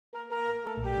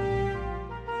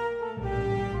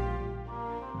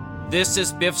This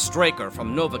is Biff Straker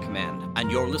from Nova Command,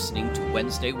 and you're listening to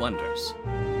Wednesday Wonders.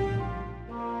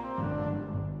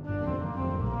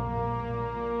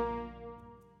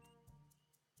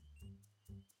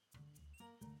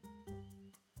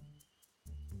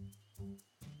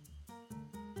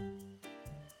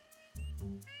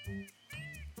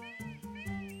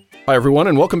 Hi everyone,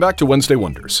 and welcome back to Wednesday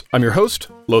Wonders. I'm your host,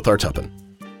 Lothar Tuppen.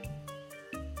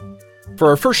 For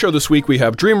our first show this week, we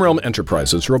have Dreamrealm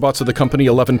Enterprises, robots of the company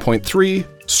 11.3,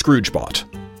 Scroogebot.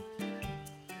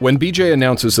 When BJ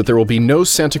announces that there will be no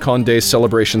SantaCon Day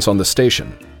celebrations on the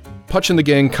station, Putch and the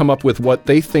gang come up with what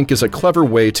they think is a clever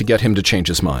way to get him to change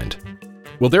his mind.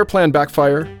 Will their plan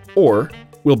backfire, or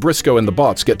will Briscoe and the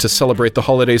bots get to celebrate the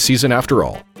holiday season after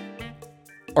all?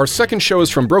 Our second show is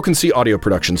from Broken Sea Audio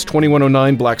Productions,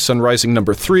 2109 Black Sun Rising No.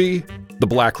 3, The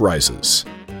Black Rises.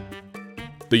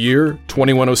 The year,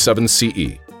 2107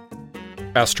 CE.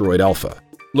 Asteroid Alpha.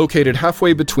 Located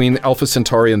halfway between Alpha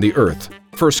Centauri and the Earth,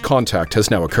 first contact has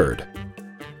now occurred.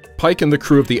 Pike and the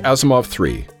crew of the Asimov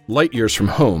 3, light years from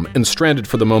home and stranded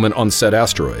for the moment on said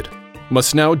asteroid,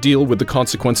 must now deal with the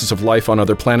consequences of life on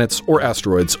other planets or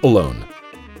asteroids alone.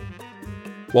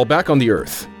 While back on the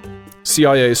Earth,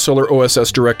 CIA Solar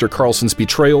OSS Director Carlson's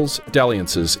betrayals,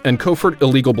 dalliances, and covert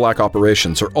illegal black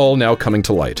operations are all now coming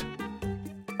to light.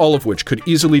 All of which could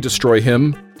easily destroy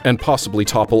him and possibly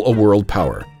topple a world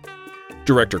power.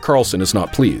 Director Carlson is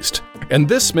not pleased, and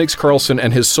this makes Carlson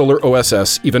and his Solar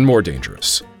OSS even more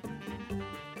dangerous.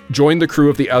 Join the crew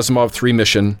of the Asimov 3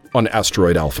 mission on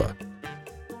Asteroid Alpha.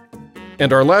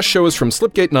 And our last show is from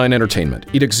Slipgate 9 Entertainment,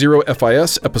 Edict Zero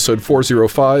FIS, Episode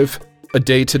 405, A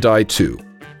Day to Die 2.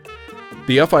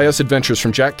 The FIS adventures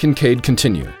from Jack Kincaid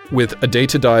continue with A Day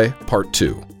to Die Part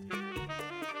 2.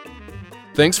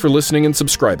 Thanks for listening and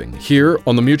subscribing here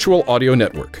on the Mutual Audio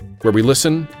Network, where we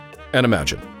listen and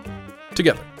imagine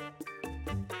together.